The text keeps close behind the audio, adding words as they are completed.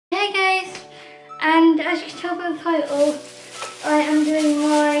And as you can tell by the title, I am doing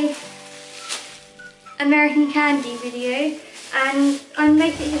my American candy video, and I'm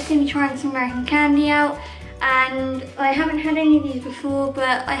basically just going to be trying some American candy out. And I haven't had any of these before,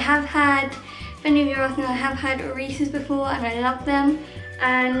 but I have had, if any of you are asking, I have had Reese's before and I love them.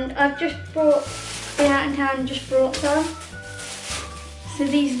 And I've just been out in town and just brought some. So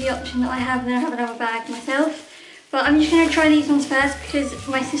these are the options that I have, then I have another bag myself. But I'm just going to try these ones first because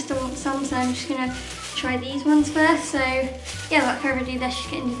my sister wants some, so I'm just going to try these ones first. So yeah, without further ado, let's just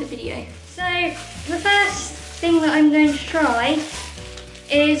get into the video. So the first thing that I'm going to try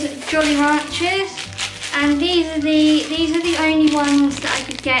is Jolly Ranchers, and these are the only ones that I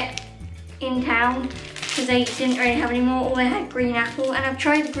could get in town because they didn't really have any more, or they had green apple. And I've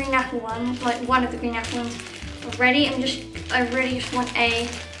tried the green apple one, like one of the green apple ones already. I really just want to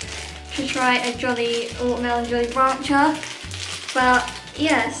try a Jolly Watermelon Jolly Rancher. But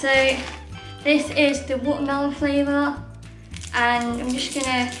yeah, so this is the watermelon flavour, and I'm just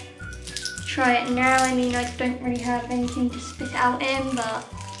gonna try it now. I mean, I don't really have anything to spit it out in, but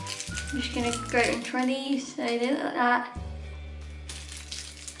I'm just gonna go and try these. So they look like that.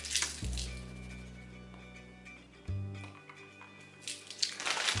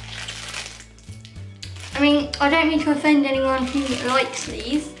 I mean, I don't mean to offend anyone who likes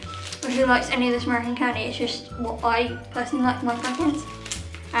these, or who likes any of this American candy. It's just what I personally like, my preference.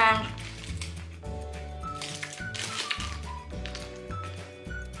 And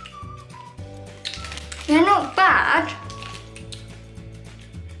they're not bad,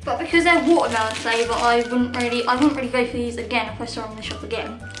 but because they're watermelon flavour, I wouldn't really go for these again if I saw them in the shop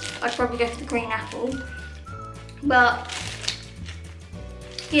again. I'd probably go for the green apple. But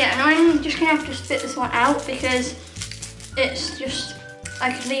yeah, and I'm just gonna have to spit this one out because it's just,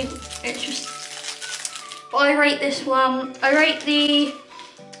 I could leave, it's just, but I rate this one, I rate the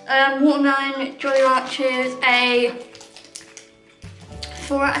Watermelon Jolly Ranchers a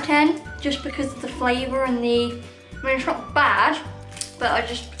 4 out of 10, just because of the flavour and I mean, it's not bad, but I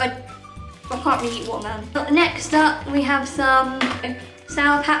can't really eat watermelon. Next up, we have some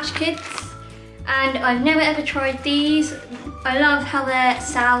Sour Patch Kids, and I've never ever tried these. I love how they're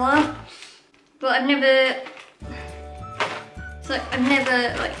sour, but I've never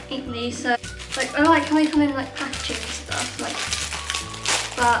eaten these. So like, I like how they come in like packaging and stuff.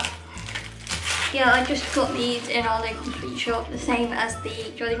 But yeah, I just got these in our local sweet shop, the same as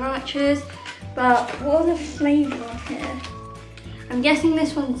the Jolly Ranchers. But what are the flavours here? I'm guessing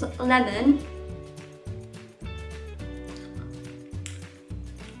this one's lemon.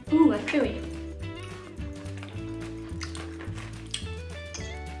 Ooh, they're chewy.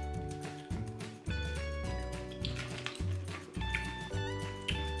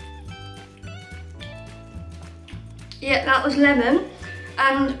 Yeah, that was lemon,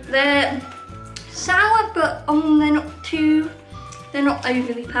 and they're sour, but they're not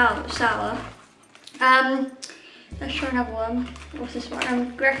overly sour. Let's try another one. What's this one?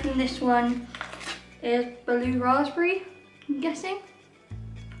 I'm guessing this one is blue raspberry, I'm guessing.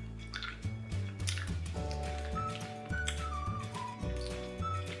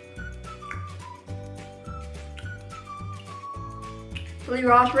 Blue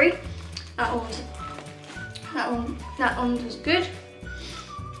raspberry. That one was good.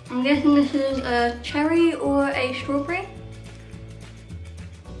 I'm guessing this is a cherry or a strawberry.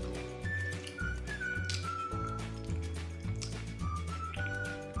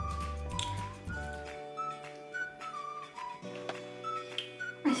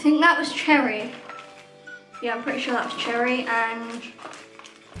 I think that was cherry. Yeah, I'm pretty sure that was cherry, and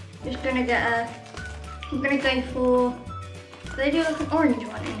just gonna get I'm gonna go for, they do like an orange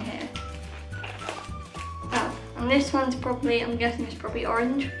one in here. Oh, and this one's probably, I'm guessing it's probably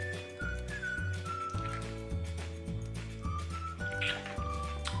orange.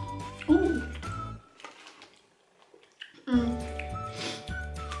 Ooh.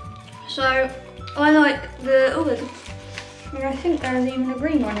 So, I like the, I think there's even a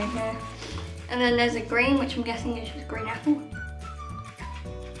green one in here. And then there's a green, which I'm guessing is just green apple.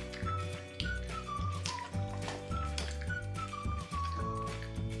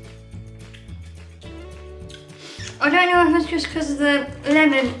 I don't know if it's just because of the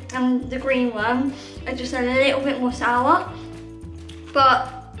lemon and the green one, it's just a little bit more sour.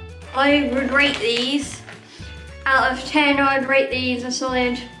 But I would rate these, out of 10, I'd rate these a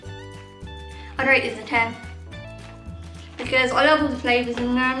solid, I'd rate these a 10. Because I love all the flavours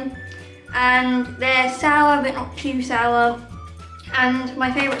in them, and they're sour but not too sour, and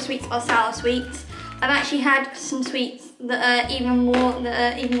my favourite sweets are sour sweets. I've actually had some sweets that are even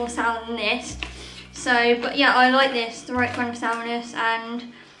more sour than this. So, but yeah, I like this, the right kind of sourness,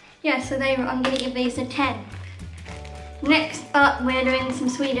 and yeah, so I'm gonna give these a 10. Next up, we're doing some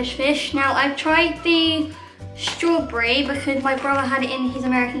Swedish fish. Now, I've tried the strawberry because my brother had it in his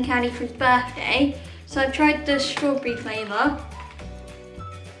American candy for his birthday. So I've tried the strawberry flavour.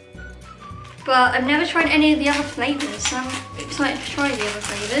 But I've never tried any of the other flavours, so I'm excited to try the other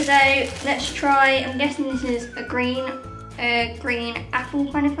flavours. So let's try, I'm guessing this is a green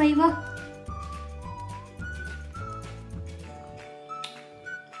apple kind of flavour.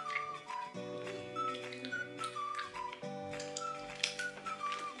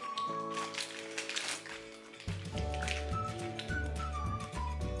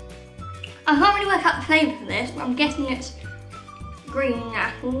 I can't really work out the flavour for this, but I'm guessing it's green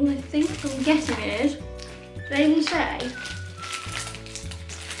apple, I think. I'm guessing it is. They even say.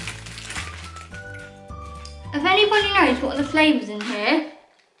 If anybody knows what are the flavours in here,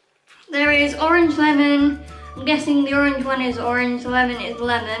 there is orange lemon. I'm guessing the orange one is orange, the lemon is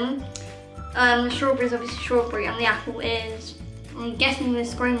lemon. The strawberry is obviously strawberry, and the apple is, I'm guessing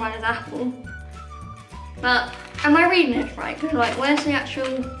this green one is apple. But am I reading this right? Because like, where's the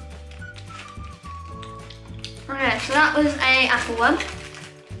actual? Okay, so that was a apple one.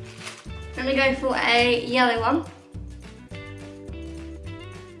 Let me go for a yellow one.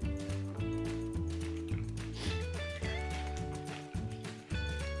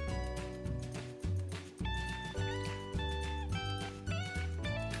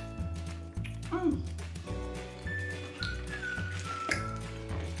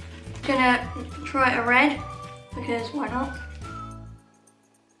 Gonna try a red because why not?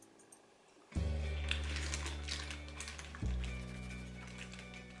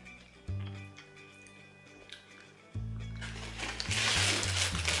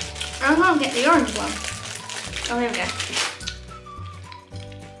 I can't get the orange one. Oh, here we go.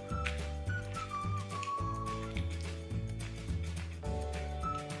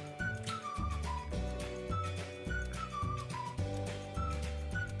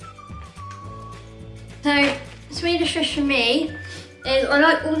 So, Swedish fish for me is, I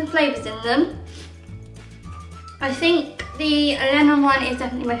like all the flavours in them. I think the lemon one is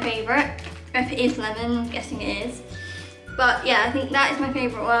definitely my favourite. If it is lemon, I'm guessing it is. But yeah, I think that is my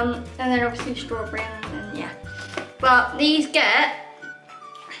favourite one. And then obviously strawberry and then yeah. But these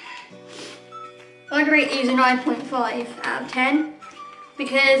I'd rate these a 9.5 out of 10.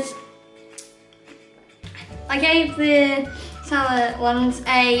 Because I gave the sour ones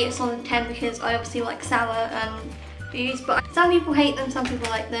a solid 10 because I obviously like sour foods. But some people hate them, some people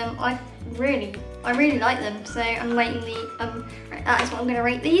like them. I really like them. So I'm rating that is what I'm going to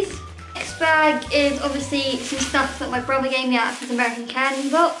rate these. Next bag is obviously some stuff that my brother gave me out of his American candy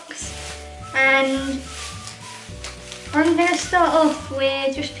box, and I'm going to start off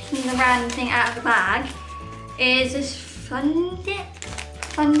with just picking the random thing out of the bag. Is this Fun Dip,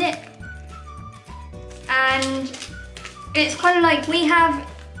 and it's kind of like we have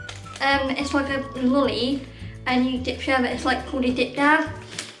it's like a lolly and you dip sherbet. It's like called a dip dab,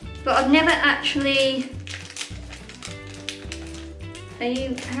 but I've never actually.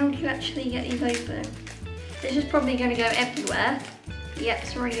 How do you actually get these open? This is probably going to go everywhere. Yeah,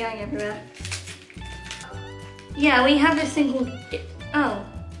 it's already going everywhere. Yeah, we have this thing called oh.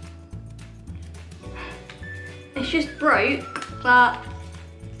 It's just broke, but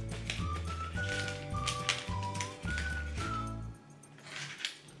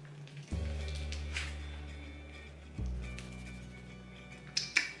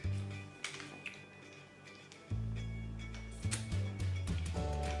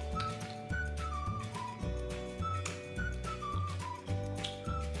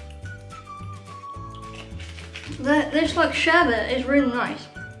this like sherbet is really nice.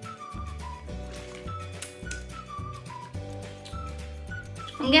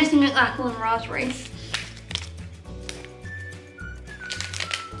 I'm guessing it's apple and raspberry.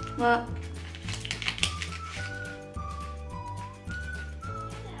 But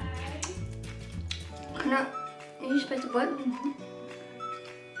are you supposed to work?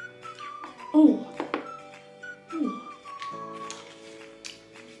 Ooh. Ooh.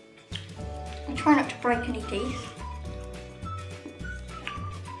 I try not to break any teeth.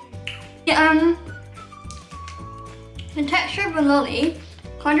 Yeah, the texture of a lolly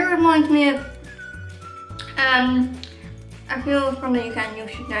kind of reminds me of, I feel from the UK and you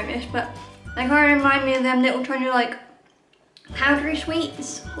should know this, but they kind of remind me of them little tiny like powdery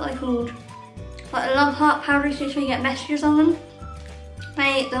sweets, what are they called? Like a love heart powdery sweets where you get messages on them.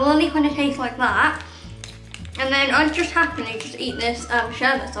 The lolly kind of tastes like that. And then I just happily just eat this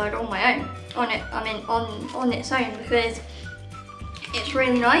sherbet side on my own, on its own, because it's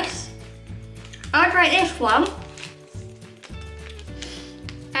really nice. I'd rate this one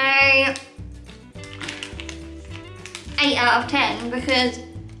a a 8 out of 10 because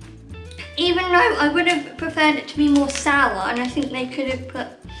even though I would have preferred it to be more sour, and I think they could have put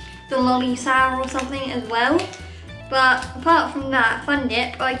the lolly sour or something as well, but apart from that, Fun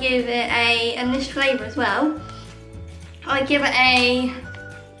Dip, I give it and this flavour as well, I give it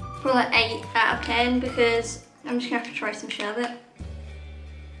probably 8 out of 10 because I'm just going to have to try some sherbet.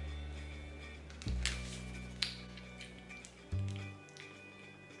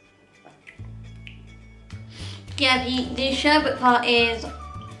 Yeah, the sherbet part is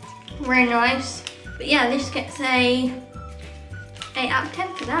very nice, but yeah, this gets a 8 out of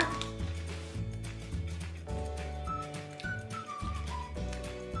 10 for that.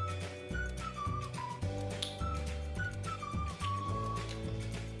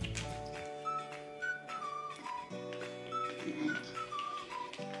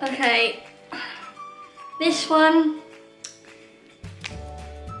 Okay, this one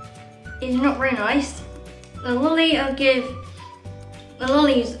is not very nice. The lolly I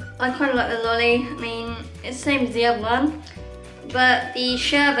kind of like the lolly. I mean, it's the same as the other one, but the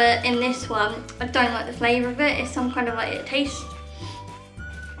sherbet in this one, I don't like the flavour of it. It's some kind of like taste.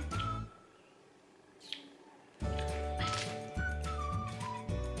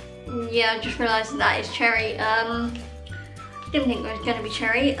 Yeah, I just realised that is cherry. Didn't think it was going to be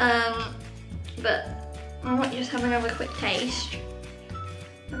cherry, but I might just have another quick taste.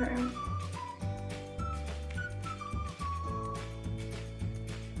 No.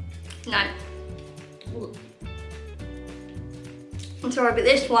 I'm sorry, but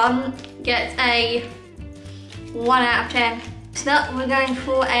this one gets a 1 out of 10. So that we're going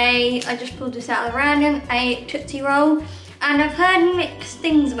for I just pulled this out of random, a Tootsie Roll. And I've heard mixed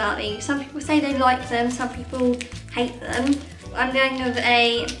things about these. Some people say they like them, some people hate them. I'm going with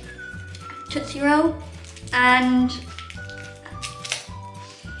a Tootsie Roll, and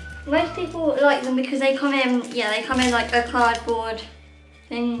most people like them because they come in, they come in like a cardboard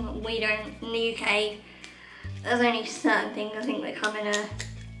thing. We don't in the UK. There's only certain things I think that come in a.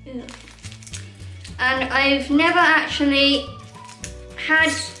 And I've never actually had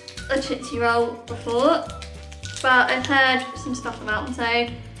a Tootsie Roll before, but I've heard some stuff about them, so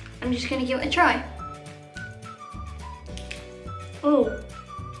I'm just gonna give it a try. Oh.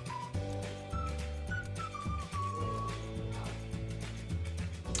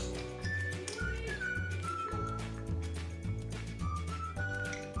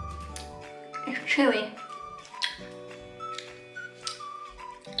 It's chewy.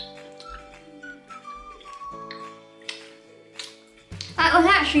 That was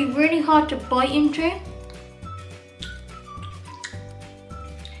actually really hard to bite into.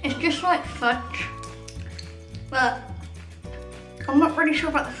 It's just like fudge, but I'm not really sure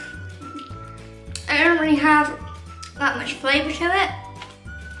about I don't really have that much flavour to it.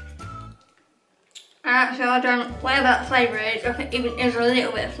 So I don't, whatever that flavour is, if it even is a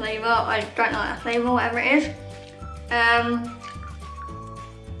little bit of flavour, I don't like that flavour, whatever it is.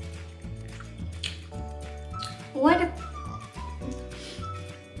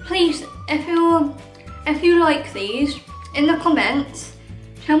 Please, if you like these, in the comments,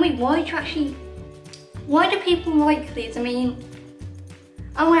 tell me why do people like these? I mean,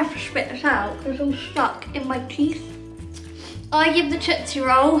 I'm gonna have to spit this out because it's all stuck in my teeth. I give the Tootsie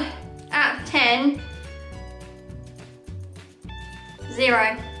Roll out of 10,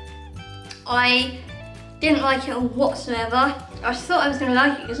 0. I didn't like it whatsoever. I thought I was gonna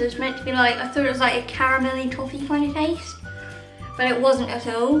like it because it was meant to be like, I thought it was like a caramelly toffee kind of taste, but it wasn't at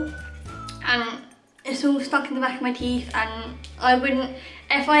all. And it's all stuck in the back of my teeth, and I wouldn't,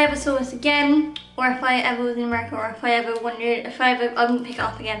 if I ever saw this again, or if I ever was in America, or if I ever wanted, I wouldn't pick it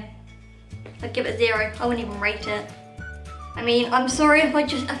up again. I'd give it 0, I wouldn't even rate it. I mean, I'm sorry if I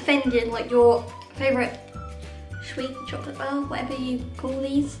just offended like your favourite sweet chocolate bar, whatever you call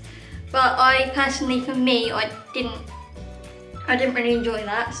these. But I personally, for me, I didn't really enjoy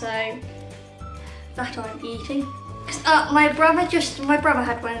that, so that I won't be eating. My brother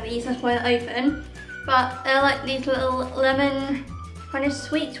had one of these, that's why they're open. But they're like these little lemon kind of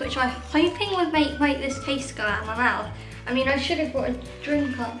sweets, which I'm hoping would make this taste go out of my mouth. I mean, I should have brought a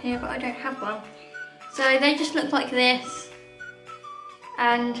drink up here, but I don't have one. So they just look like this.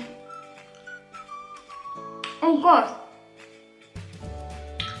 And, oh God.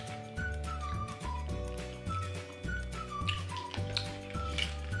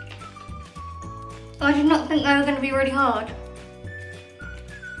 I did not think they were going to be really hard.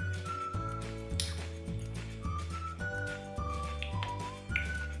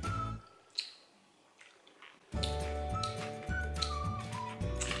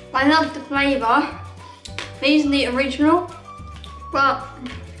 I love the flavour. These are the original, but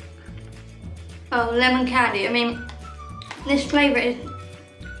Oh, lemon candy. I mean, this flavour is,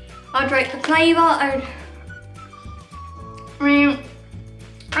 I'd rate the flavour,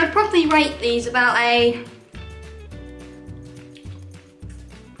 I'd probably rate these about a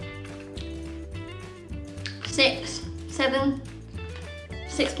 6, 7,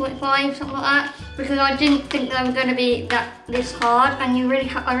 6.5, something like that, because I didn't think they were going to be this hard, and I really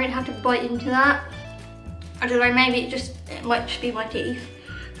had to bite into that. I don't know, maybe it might just be my teeth,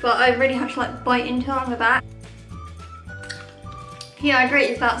 but I really had to like bite into it on the back. Yeah, I'd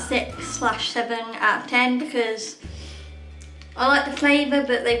rate it about 6/7 out of 10 because I like the flavour,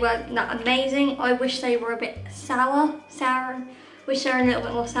 but they weren't that amazing. I wish they were a bit sour. Wish they were a little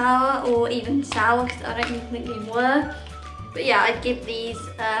bit more sour, or even sour, because I don't even think they were. But yeah, I'd give these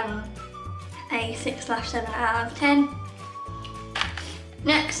a 6/7 out of 10.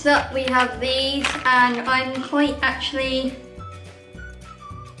 Next up we have these, and I'm quite actually,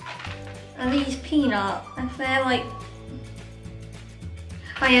 are these peanut? If they're like,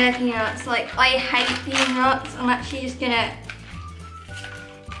 oh yeah, peanuts. Like, I hate peanuts. I'm actually just gonna,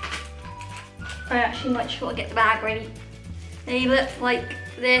 I actually might just want to get the bag ready. They look like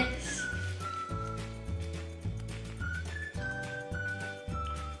this.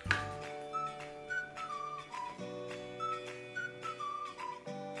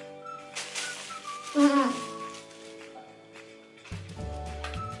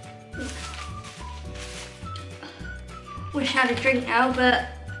 Wish I had a drink now, but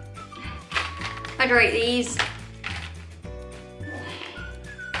I'd rate these.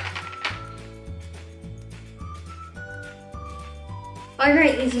 I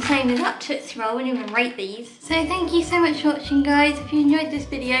rate these the same as that Tootsie Roll. I wouldn't even rate these. So thank you so much for watching, guys. If you enjoyed this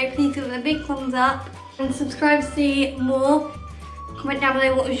video, please give it a big thumbs up and subscribe to see more. Comment down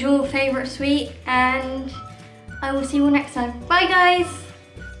below what was your favourite sweet, and I will see you all next time. Bye, guys.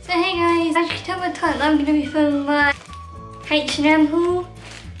 So hey guys, as you can tell by the title, I'm going to be filming my H&M haul,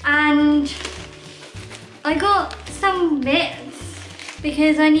 and I got some bits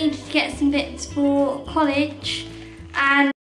because I needed to get some bits for college, and